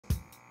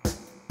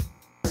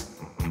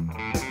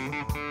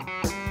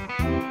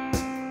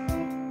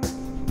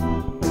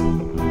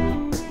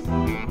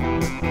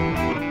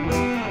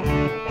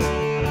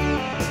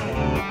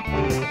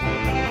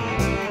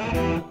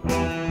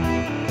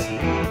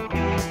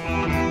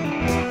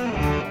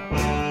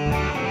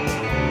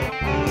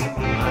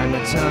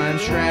time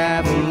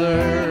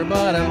traveler,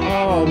 but I'm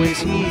always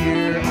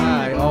here.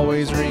 I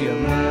always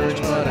re-emerge,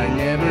 but I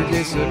never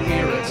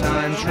disappear. A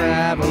time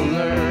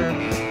traveler.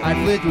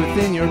 I've lived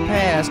within your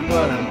past,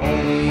 but I'm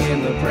only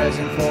in the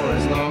present for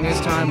as long as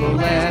time will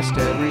last.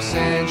 Every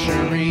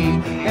century,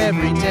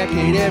 every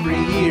decade, every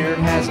year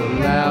has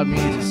allowed me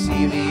to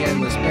see the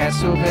endless past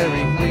so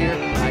very clear.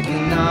 I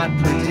cannot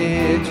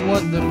predict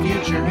what the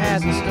future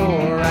has in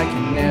store. I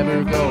can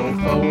never go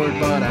forward,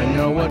 but I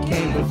know what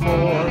came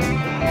before.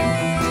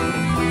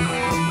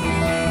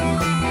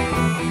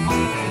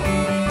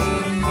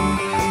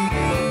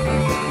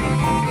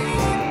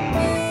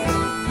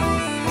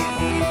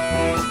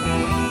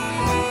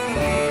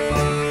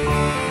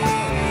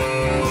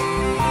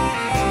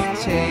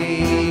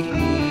 Take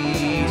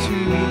me to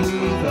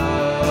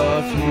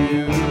the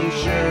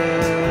future.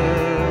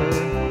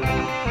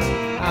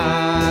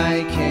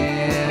 I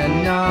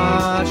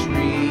cannot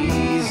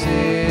resist.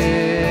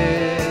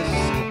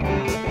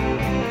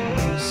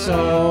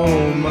 So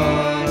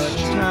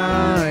much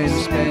time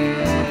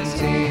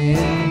spent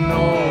in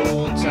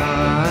old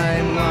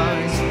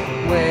timelines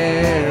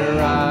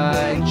where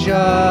I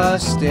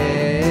just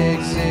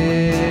exist.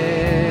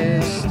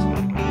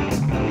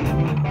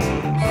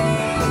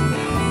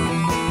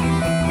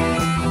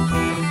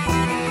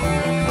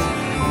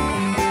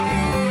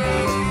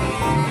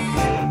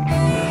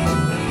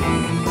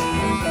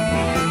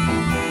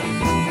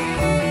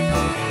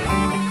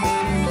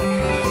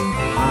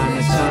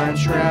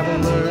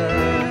 Traveler,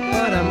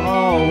 but I'm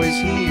always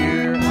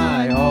here.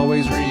 I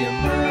always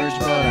re-emerge,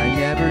 but I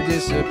never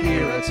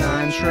disappear. A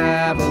time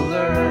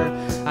traveler.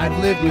 I've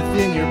lived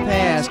within your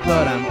past,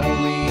 but I'm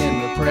only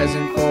in the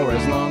present for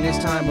as long as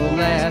time will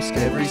last.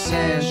 Every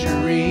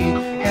century,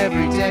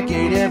 every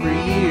decade, every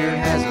year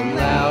has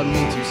allowed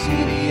me to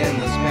see the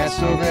endless past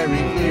so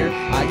very clear.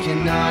 I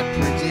cannot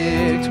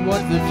predict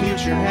what the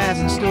future has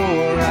in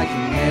store. I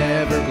can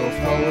never go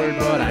forward,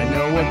 but I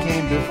know what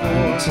came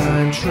before.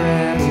 Time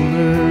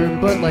traveler,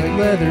 but like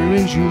leather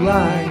in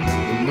July.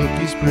 The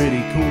look is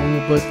pretty cool,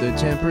 but the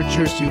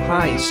temperature's too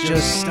high. It's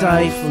just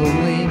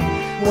stifling.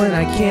 When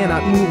I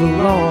cannot move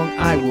along,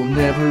 I will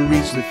never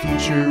reach the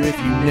future if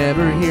you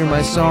never hear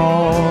my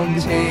song.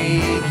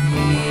 Take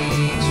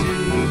me to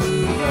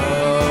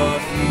the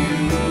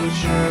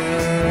future.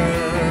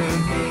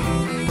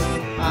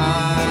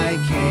 I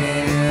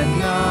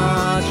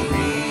cannot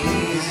resist.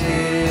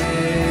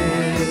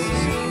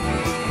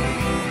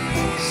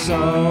 So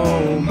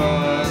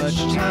much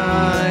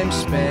time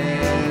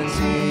spent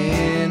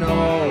in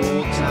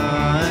old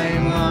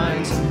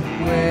timelines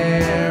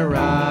where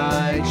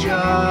I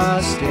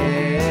just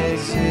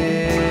exist.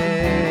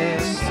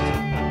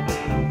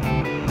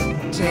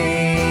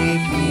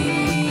 Take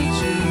me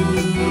to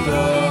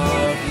the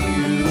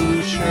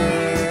future.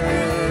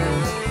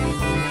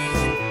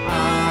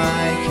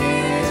 I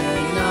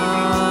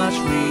cannot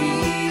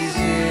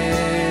resist.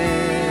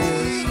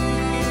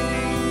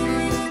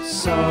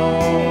 So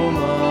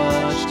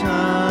much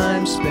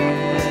time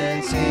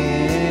spent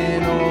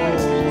in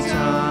old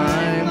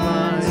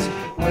timelines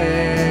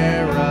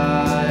where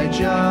I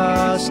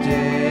just